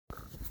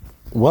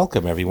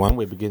Welcome, everyone.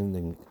 We're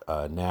beginning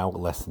now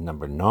lesson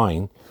number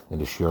 9 in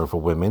the Shir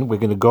for Women. We're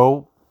going to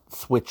go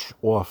switch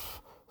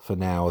off for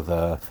now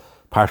the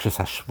Parshas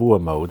Hashvua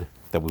mode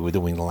that we were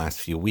doing the last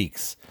few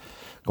weeks,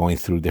 going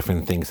through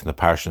different things in the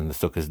Parsha and the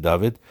Sukkos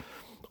David.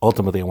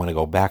 Ultimately, I want to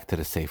go back to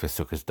the Sefer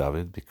Sukkos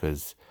David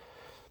because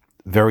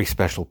very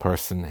special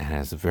person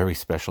has very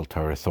special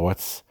Torah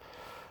thoughts.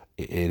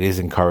 It is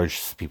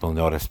encouraged people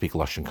know how to speak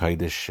Lashon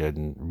Kodesh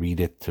and read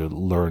it to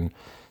learn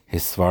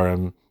his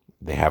Svarim.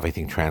 They have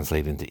everything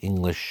translated into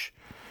English.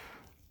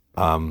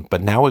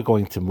 But now we're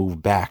going to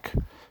move back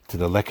to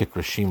the Leket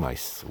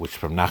Rishimais, which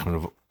from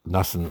Nachman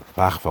Nassan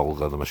Bachveld,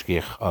 the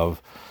Mashgiach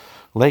of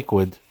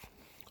Lakewood,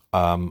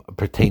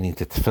 pertaining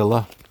to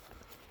Tefillah.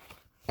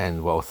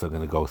 And we're also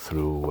going to go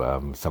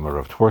through some of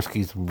Rav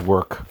Twersky's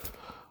work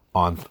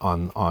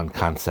on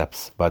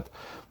concepts. But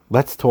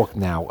let's talk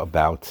now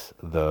about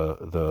the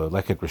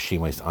Leket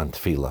Rishimais on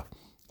Tefillah.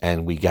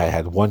 And we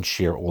had one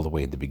share all the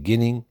way at the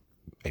beginning.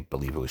 I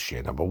believe it was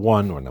share number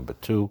 1 or number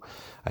 2.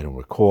 I don't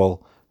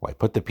recall. Well, I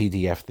put the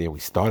PDF there. We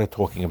started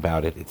talking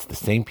about it. It's the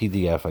same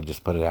PDF. I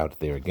just put it out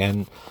there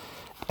again.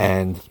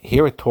 And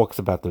here it talks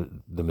about the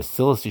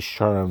Mesilas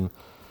Yesharim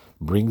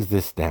brings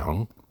this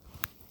down.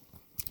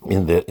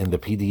 In the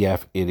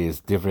PDF, it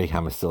is Divrei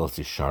HaMesilas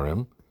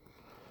Yesharim,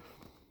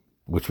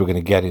 which we're going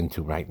to get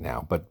into right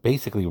now. But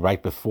basically,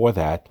 right before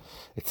that,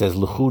 it says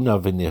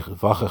L'chuna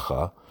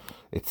v'nichvachecha.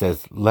 It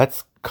says,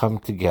 let's come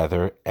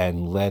together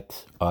and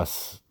let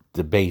us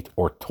debate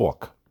or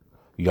talk.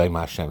 Yom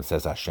Hashem,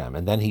 says Hashem.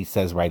 And then he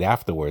says right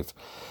afterwards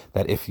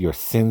that if your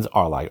sins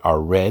are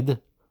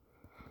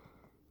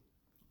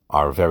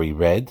very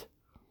red,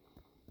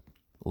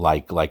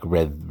 like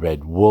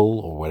red wool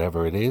or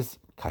whatever it is,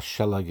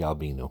 kashela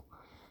yalbinu,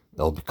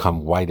 they'll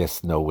become white as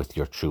snow with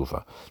your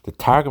tshuva. The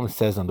Targum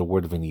says on the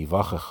word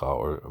v'nivachecha,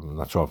 or I'm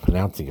not sure I'm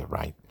pronouncing it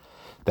right,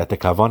 that the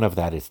kavan of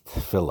that is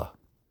tefillah.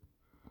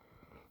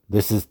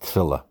 This is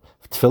tefillah.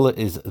 Tefillah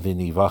is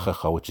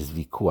v'nivachecha, which is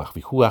vikuach.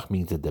 Vikuach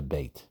means a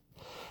debate.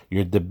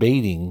 You're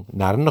debating,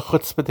 not in a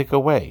chutzpahdik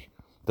way.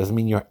 Doesn't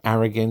mean you're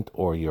arrogant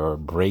or you're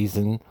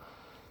brazen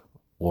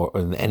or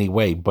in any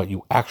way, but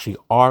you actually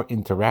are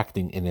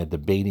interacting in a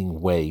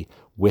debating way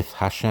with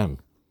Hashem,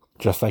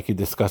 just like you're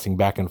discussing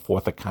back and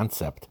forth a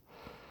concept.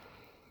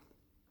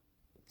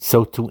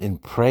 So too in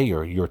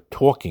prayer, you're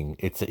talking.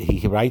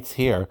 He writes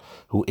here,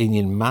 "Hu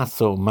inyan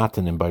maso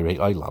matanim b'rei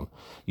olam."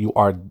 You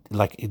are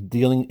like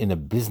dealing in a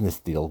business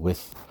deal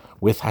with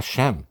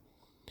Hashem.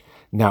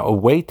 Now, a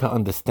way to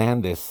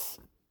understand this,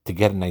 to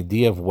get an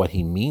idea of what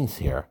he means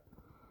here,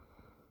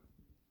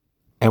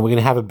 and we're going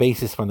to have a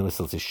basis from the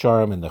Mesilas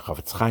Yesharim and the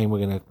Chafetz Chaim we're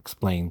going to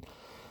explain,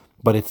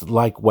 but it's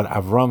like what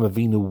Avram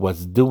Avinu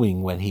was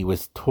doing when he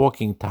was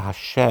talking to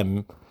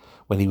Hashem,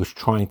 when he was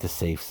trying to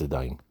save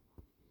Sidon.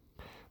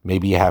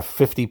 Maybe you have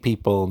 50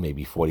 people,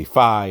 maybe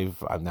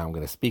 45. Now I'm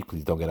going to speak.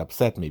 Please don't get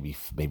upset. Maybe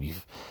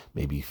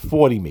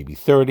 40, maybe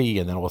 30.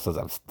 And then all of a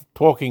sudden I'm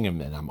talking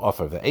and I'm off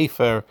of the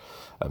Afer,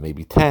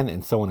 maybe 10,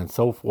 and so on and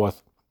so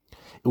forth.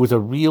 It was a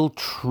real,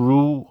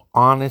 true,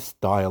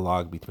 honest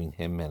dialogue between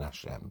him and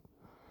Hashem.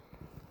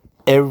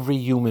 Every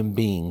human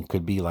being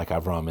could be like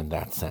Avram in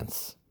that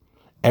sense.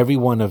 Every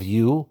one of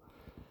you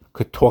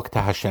could talk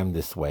to Hashem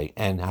this way,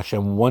 and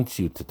Hashem wants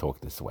you to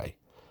talk this way.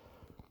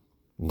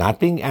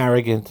 Not being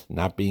arrogant,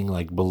 not being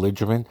like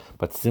belligerent,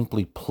 but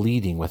simply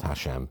pleading with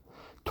Hashem,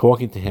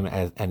 talking to him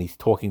and he's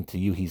talking to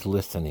you, he's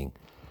listening.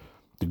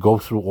 To go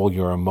through all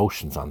your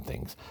emotions on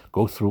things,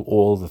 go through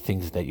all the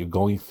things that you're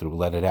going through,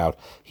 let it out.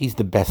 He's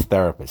the best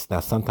therapist. Now,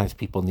 sometimes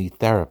people need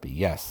therapy,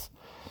 yes.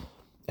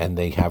 And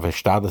they have a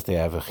shtadlis, they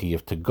have a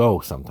chiyuv to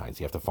go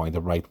sometimes. You have to find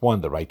the right one,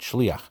 the right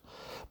shliach.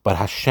 But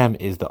Hashem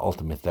is the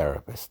ultimate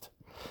therapist.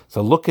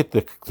 So look at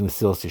the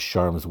Mesilas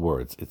Yesharim's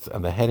words. It's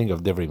on the heading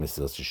of Divrei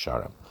Mesilas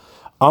Yesharim.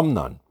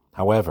 Amnon,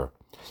 however,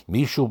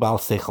 Mishu Bal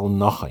Sechel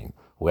Nochain,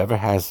 whoever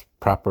has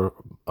proper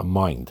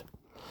mind,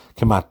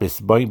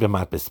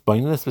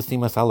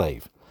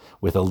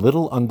 with a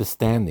little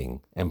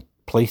understanding and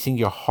placing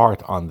your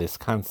heart on this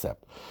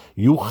concept,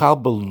 you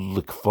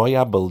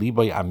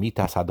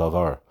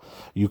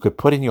could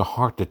put in your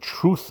heart the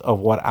truth of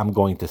what I'm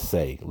going to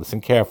say.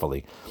 Listen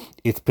carefully.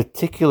 It's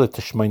particular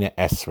to Shemona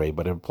Esrei,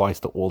 but it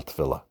applies to all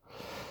tefillah.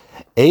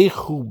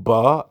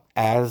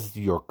 As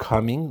you're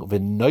coming,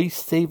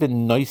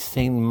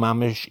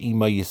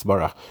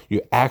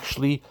 you're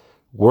actually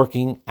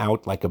working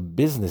out like a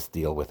business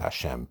deal with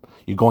Hashem.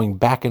 You're going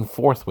back and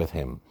forth with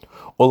him.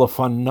 And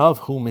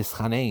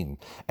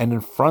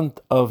in front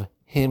of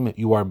him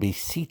you are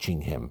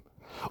beseeching him.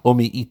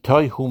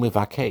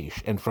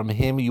 And from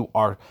him you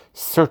are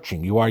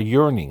searching, you are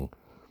yearning,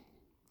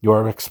 you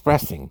are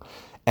expressing.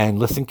 And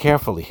listen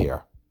carefully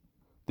here.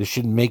 This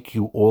should make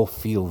you all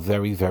feel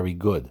very, very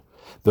good.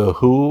 The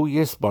Hu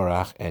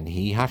Yisbarach, and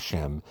he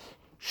Hashem,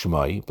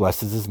 Shmai,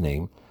 blesses his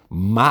name,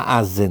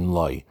 Ma'azin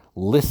loy,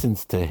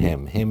 listens to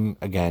him. Him,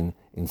 again,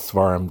 in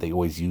Svarim, they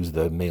always use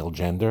the male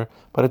gender,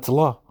 but it's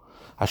law.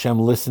 Hashem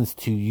listens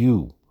to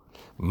you.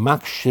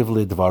 Makshiv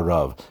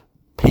lidvarav,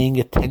 paying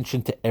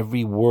attention to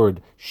every word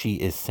she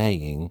is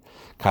saying.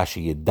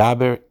 Kashi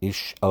yedaber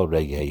ish al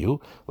reyehu,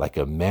 like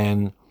a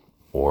man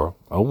or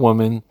a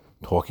woman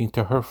talking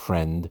to her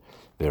friend.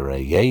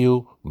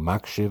 Vereyehu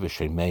makshiv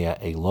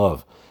shemeya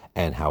elov,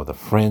 and how the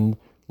friend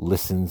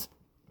listens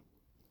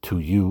to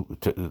you,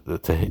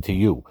 to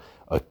you,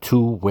 a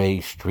two-way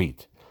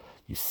street.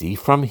 You see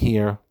from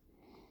here,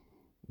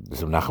 this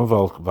is Nachum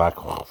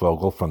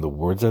Vogel from the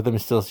words of the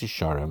Mesilas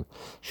Yesharim,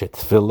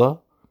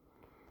 shetfila,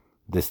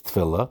 this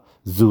tefillah,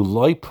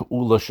 zuloi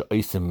p'ula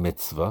she'osim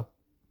mitzvah,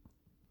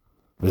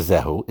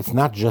 v'zehu. It's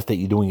not just that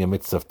you're doing a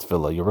mitzvah of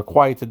tefillah. You're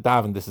required to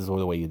daven. This is the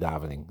way you're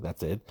davening.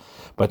 That's it.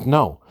 But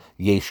no,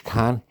 yesh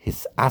kan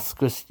his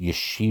askus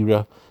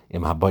yeshira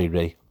im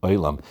habayre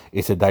olam.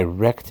 It's a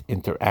direct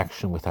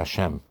interaction with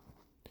Hashem.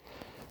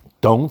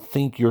 Don't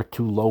think you're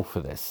too low for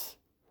this.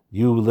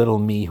 You little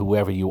me,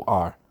 whoever you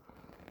are.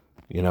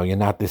 You're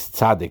not this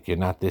tzaddik. You're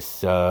not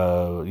this,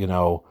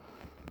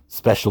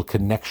 special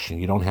connection.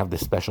 You don't have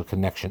this special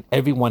connection.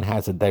 Everyone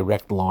has a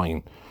direct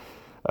line.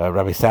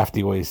 Rabbi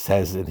Safdie always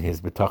says in his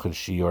B'tachin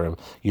Shiurim,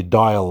 you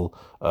dial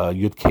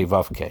Yud Kei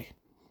Vav Kei.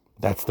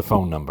 That's the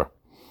phone number.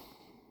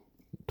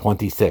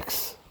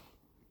 26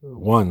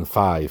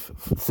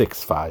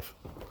 1565.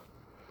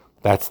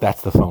 That's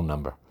the phone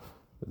number.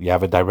 You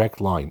have a direct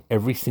line.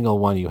 Every single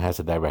one of you has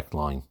a direct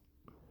line.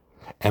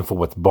 And for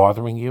what's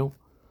bothering you,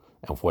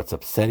 and for what's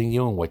upsetting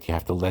you, and what you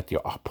have to let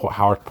your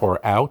heart pour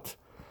out,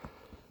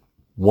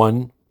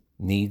 one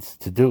needs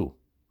to do.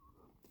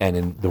 And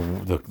in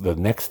the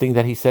next thing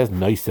that he says,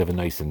 noisev and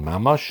nois and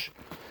mamash,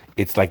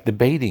 it's like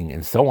debating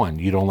and so on.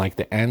 You don't like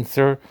the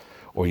answer,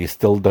 or you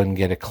still don't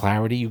get a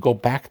clarity, you go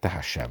back to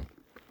Hashem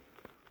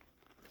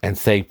and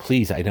say,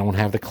 please, I don't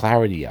have the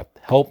clarity yet.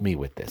 Help me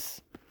with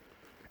this.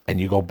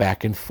 And you go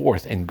back and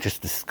forth and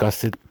just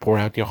discuss it, pour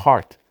out your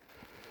heart.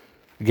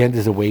 Again,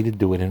 there's a way to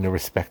do it in a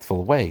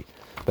respectful way.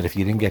 But if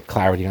you didn't get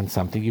clarity on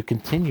something, you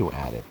continue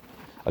at it.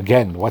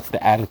 Again, what's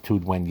the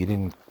attitude when you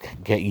didn't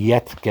get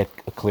a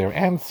clear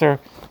answer?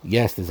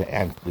 Yes, there's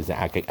an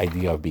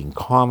idea of being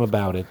calm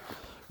about it,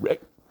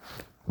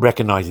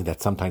 recognizing that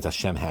sometimes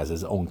Hashem has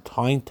his own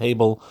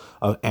timetable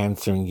of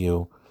answering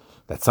you,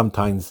 that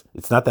sometimes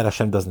it's not that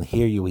Hashem doesn't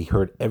hear you. He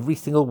heard every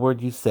single word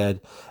you said,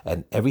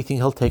 and everything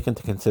he'll take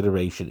into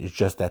consideration. It's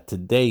just that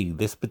today,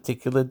 this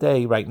particular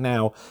day, right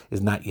now, is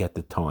not yet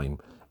the time.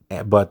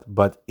 But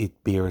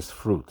it bears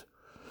fruit.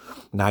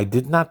 Now, I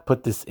did not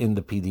put this in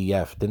the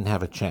PDF, didn't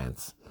have a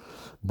chance.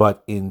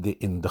 But in the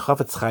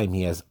Chafetz Chaim,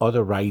 he has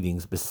other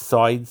writings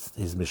besides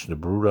his Mishnah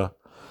Brura,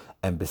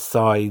 and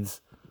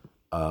besides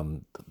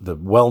the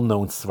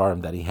well-known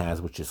Svarim that he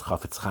has, which is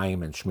Chafetz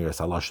Chaim and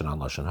Shmiras HaLashon on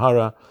Lashon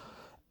Hara,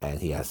 and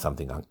he has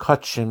something on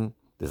Kutshim.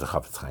 There's a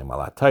Chafetz Chaim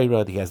al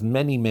Torah. He has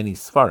many, many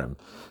Svarim.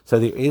 So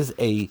there is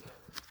a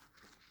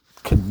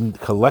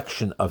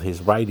collection of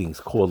his writings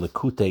called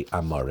Likutei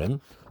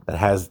Amarim that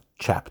has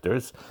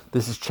chapters.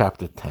 This is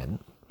chapter 10.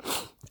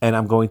 And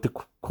I'm going to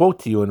quote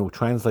to you and we'll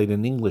translate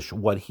in English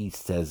what he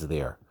says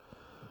there.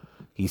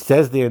 He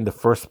says there in the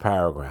first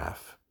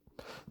paragraph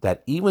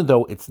that even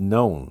though it's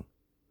known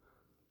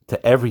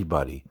to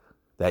everybody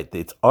that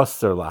it's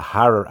Asr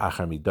Laharar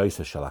Achar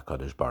Midosa Shel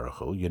HaKadosh Baruch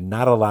Hu, you're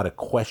not allowed to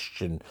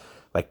question,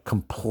 like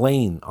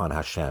complain on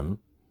Hashem,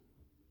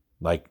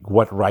 like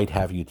what right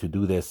have you to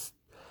do this?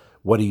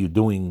 What are you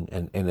doing?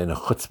 And in a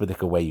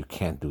chutzpahdik way, you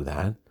can't do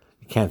that.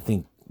 You can't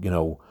think,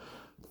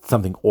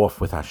 something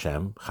off with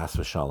Hashem, chas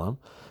v'shalom.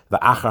 The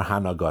achar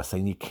hanagas,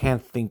 and you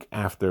can't think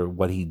after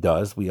what he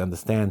does. We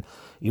understand,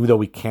 even though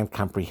we can't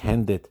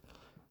comprehend it,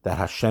 that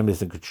Hashem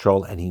is in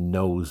control and he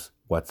knows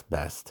what's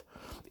best.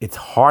 It's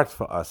hard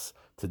for us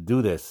to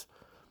do this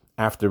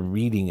after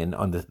reading and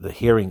under the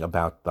hearing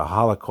about the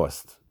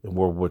Holocaust in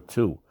World War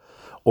II,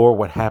 or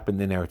what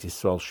happened in Eretz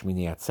Yisrael,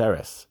 Shmini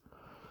Atzeres.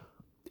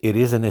 It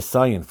is an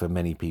nisayon for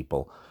many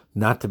people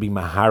not to be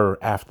maharer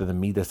after the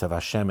midas of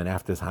Hashem and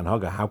after his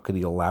hanhaga. How could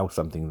he allow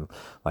something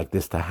like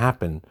this to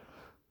happen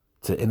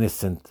to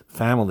innocent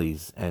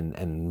families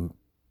and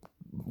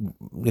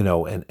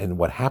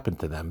what happened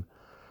to them?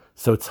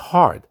 So it's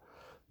hard,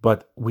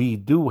 but we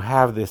do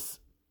have this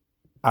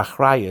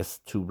achrayus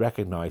to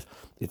recognize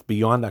it's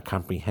beyond our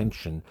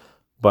comprehension,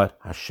 but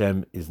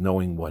Hashem is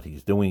knowing what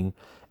he's doing,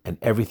 and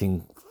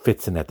everything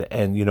fits in at the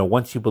end.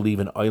 Once you believe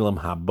in Olam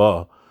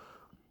Haba,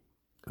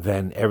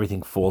 then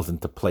everything falls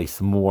into place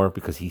more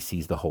because he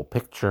sees the whole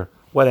picture,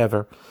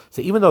 whatever.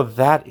 So even though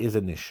that is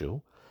an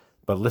issue,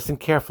 but listen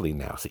carefully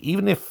now. So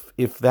even if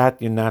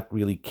that you're not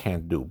really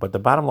can't do, but the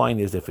bottom line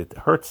is if it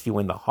hurts you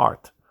in the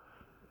heart,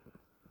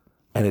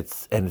 and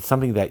it's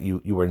something that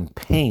you are in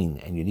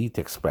pain and you need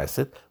to express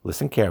it,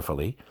 listen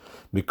carefully.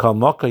 It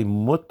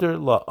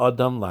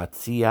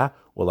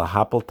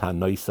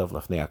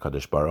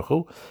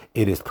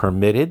is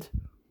permitted.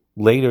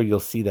 Later you'll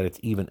see that it's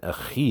even a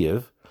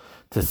chiyuv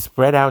to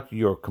spread out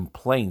your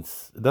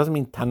complaints. It doesn't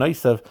mean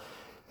tanoisav.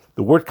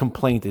 The word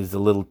complaint is a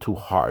little too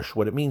harsh.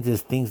 What it means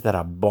is things that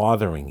are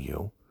bothering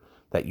you,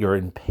 that you're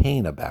in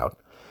pain about.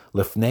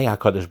 Lifnei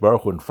HaKadosh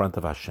Baruch Hu, in front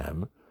of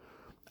Hashem.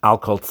 Al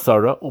kol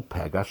tzara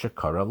upega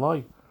shekara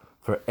loy.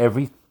 For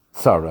every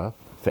tzara,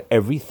 for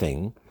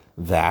everything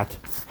that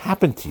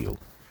happened to you.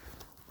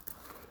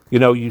 You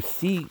know, you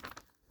see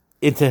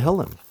into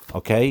Tehillim,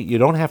 okay? You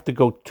don't have to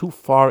go too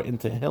far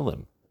into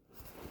Tehillim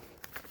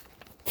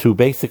to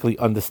basically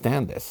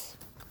understand this.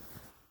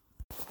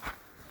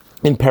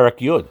 In Perek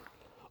Yud,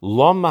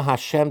 Lama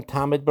Hashem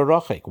Tamid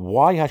Barachik.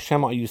 Why,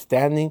 Hashem, are you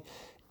standing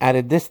at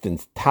a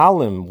distance?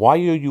 Talim, why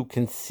are you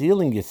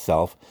concealing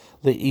yourself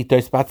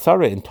le'itos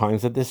batzara in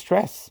times of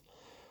distress?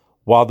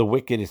 While the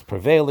wicked is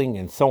prevailing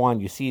and so on.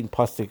 You see in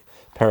Pasuk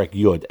Perek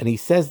Yud. And he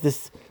says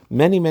this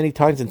many, many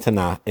times in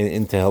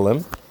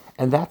Tehillim.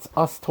 And that's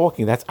us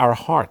talking. That's our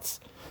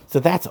hearts. So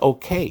that's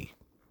okay.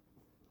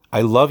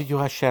 I love you,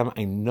 Hashem.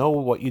 I know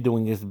what you're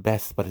doing is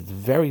best, but it's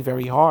very,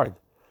 very hard.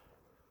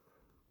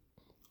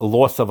 A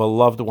loss of a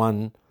loved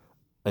one,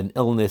 an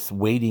illness,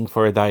 waiting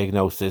for a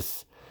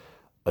diagnosis,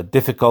 a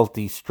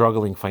difficulty,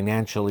 struggling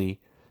financially,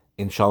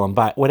 in Shalom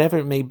Bayit, whatever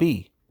it may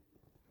be.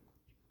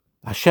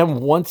 Hashem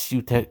wants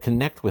you to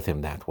connect with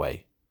Him that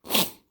way.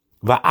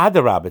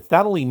 Va'adarab, it's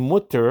not only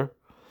mutter,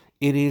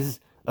 it is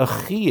a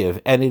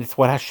chiyuv, and it's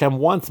what Hashem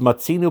wants.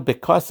 Matzinu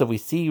because we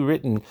see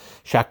written,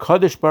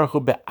 Shakadosh Baruch Hu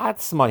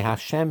be'atzmai,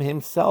 Hashem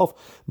Himself,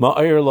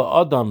 ma'ir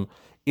la'adam,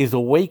 is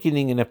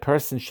awakening in a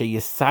person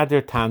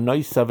sheyisader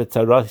ta'anoisav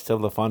etzarasav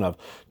lefanav,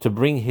 to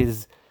bring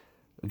his,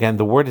 again,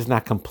 the word is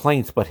not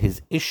complaints, but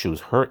his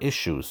issues, her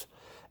issues,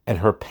 and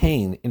her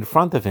pain in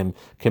front of him.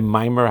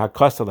 Kemaimer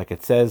hakasa, like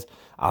it says,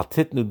 al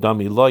titnu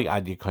dami loy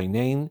ad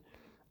yikainen.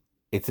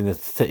 It's in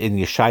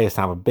Yeshaya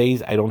Sama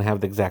Beis. I don't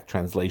have the exact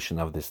translation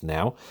of this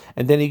now.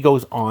 And then he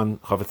goes on,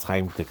 Chofetz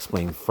Chaim, to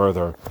explain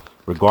further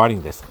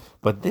regarding this.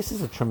 But this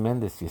is a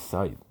tremendous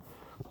yesod.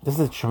 This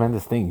is a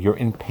tremendous thing. You're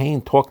in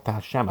pain, talk to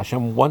Hashem.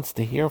 Hashem wants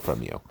to hear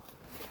from you.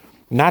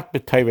 Not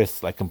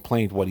b'teiris, like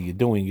complaint, what are you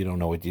doing? You don't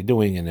know what you're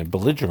doing, in a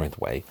belligerent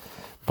way.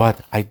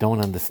 But I don't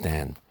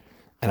understand.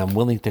 And I'm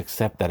willing to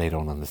accept that I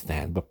don't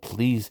understand. But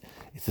please,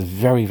 it's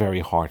very,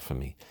 very hard for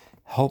me.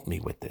 Help me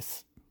with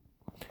this.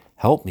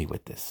 Help me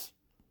with this.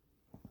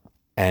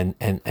 And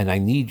I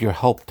need your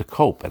help to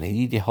cope. And I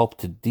need your help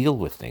to deal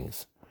with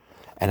things.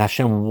 And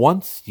Hashem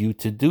wants you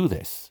to do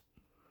this.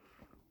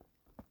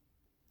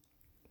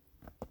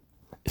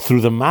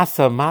 Through the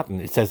Masa Matan,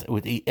 it says,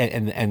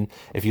 and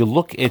if you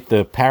look at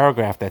the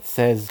paragraph that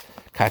says,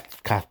 right?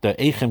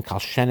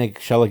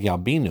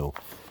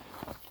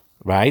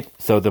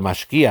 So the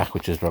Mashgiach,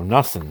 which is Rav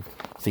Nosson,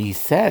 so he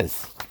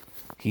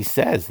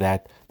says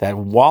that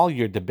while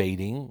you're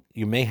debating,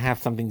 you may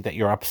have something that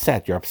you're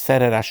upset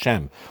at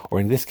Hashem, or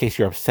in this case,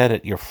 you're upset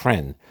at your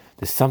friend.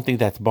 There's something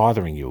that's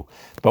bothering you.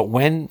 But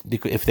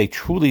if they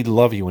truly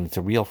love you and it's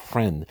a real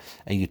friend,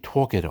 and you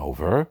talk it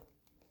over,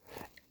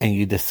 and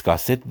you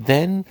discuss it,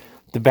 then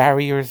the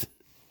barriers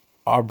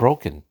are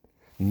broken.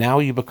 Now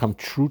you become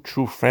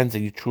true friends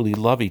and you truly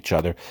love each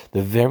other.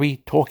 The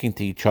very talking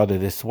to each other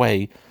this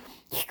way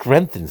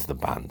strengthens the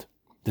bond.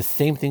 The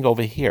same thing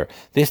over here.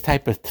 This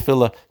type of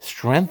tefillah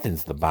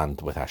strengthens the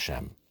bond with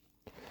Hashem.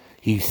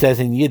 He says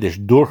in Yiddish,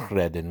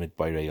 durchreden mit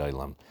Borei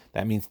Olam.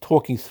 That means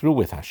talking through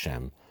with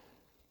Hashem.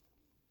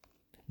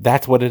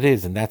 That's what it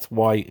is, and that's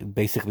why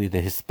basically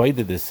the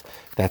hispidus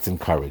that's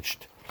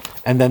encouraged.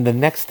 And then the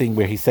next thing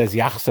where he says,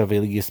 Yachsav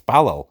el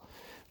Yispalel.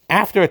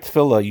 After a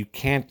tefillah, you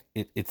can't,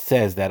 it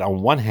says that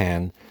on one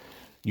hand,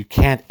 you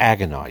can't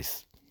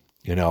agonize.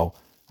 You know,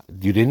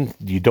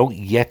 you don't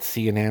yet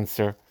see an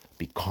answer.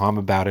 Be calm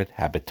about it.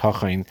 Have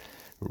betachin.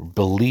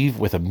 Believe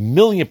with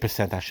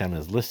 1,000,000% Hashem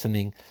is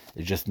listening.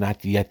 It's just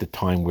not yet the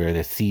time where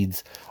the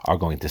seeds are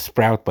going to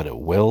sprout, but it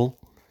will.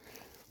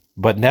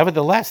 But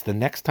nevertheless, the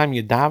next time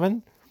you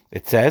daven,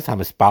 it says,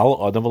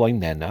 Hamispal Adam v'lo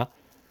nena.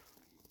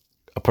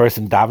 A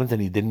person davens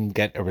and he didn't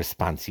get a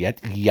response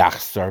yet.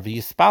 Yachsar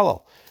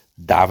v'yispalel.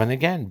 Daven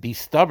again. Be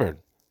stubborn.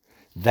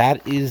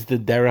 That is the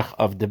derech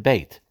of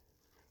debate.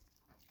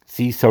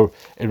 See, so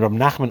in Rav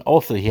Nachman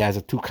also, he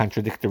has two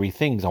contradictory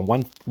things. On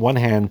one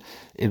hand,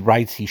 it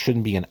writes he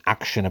shouldn't be in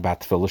action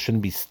about tefillah,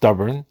 shouldn't be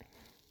stubborn.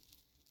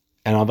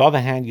 And on the other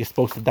hand, you're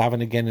supposed to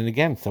daven again and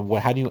again. So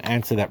how do you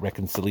answer that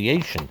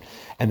reconciliation?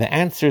 And the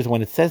answer is,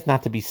 when it says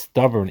not to be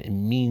stubborn, it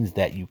means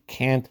that you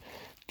can't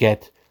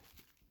get,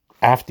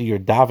 after you're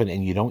daven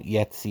and you don't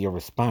yet see a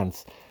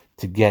response,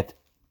 to get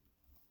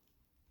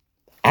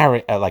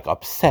like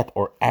upset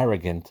or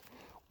arrogant,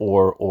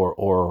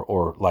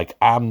 or like,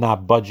 I'm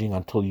not budging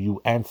until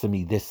you answer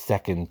me this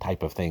second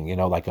type of thing, you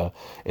know, like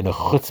in a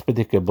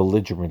chutzpahdik,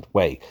 belligerent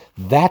way.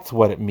 That's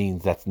what it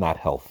means. That's not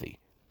healthy.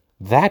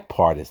 That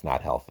part is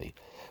not healthy.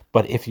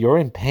 But if you're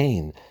in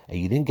pain and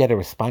you didn't get a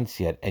response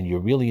yet, and you're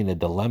really in a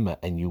dilemma,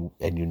 and you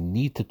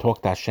need to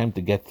talk to Hashem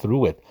to get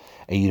through it,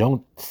 and you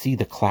don't see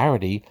the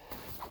clarity,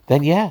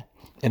 then yeah,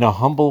 in a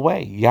humble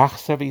way,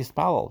 Yachsav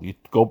Yispalel, you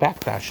go back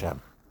to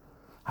Hashem.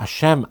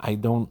 Hashem, I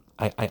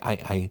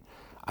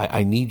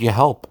need your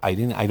help.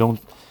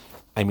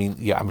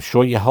 I'm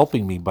sure you're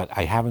helping me, but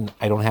I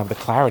don't have the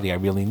clarity. I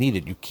really need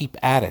it. You keep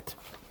at it.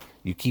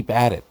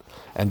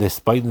 And the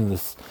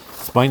spineless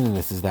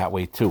is that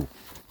way too.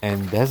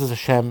 And Be'ez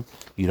Hashem,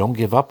 you don't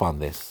give up on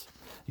this.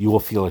 You will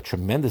feel a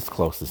tremendous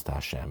closeness to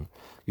Hashem.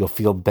 You'll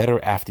feel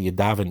better after you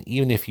daven,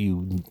 even if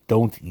you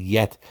don't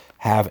yet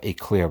have a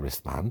clear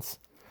response.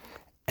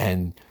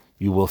 And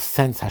you will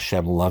sense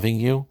Hashem loving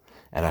you,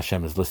 and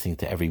Hashem is listening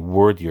to every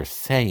word you're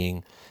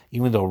saying,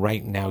 even though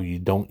right now you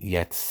don't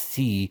yet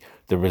see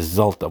the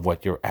result of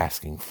what you're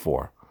asking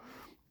for.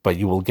 But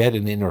you will get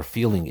an inner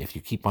feeling, if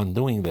you keep on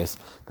doing this,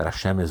 that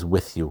Hashem is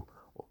with you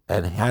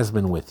and has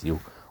been with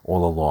you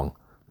all along.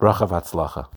 Bracha v'atzlacha.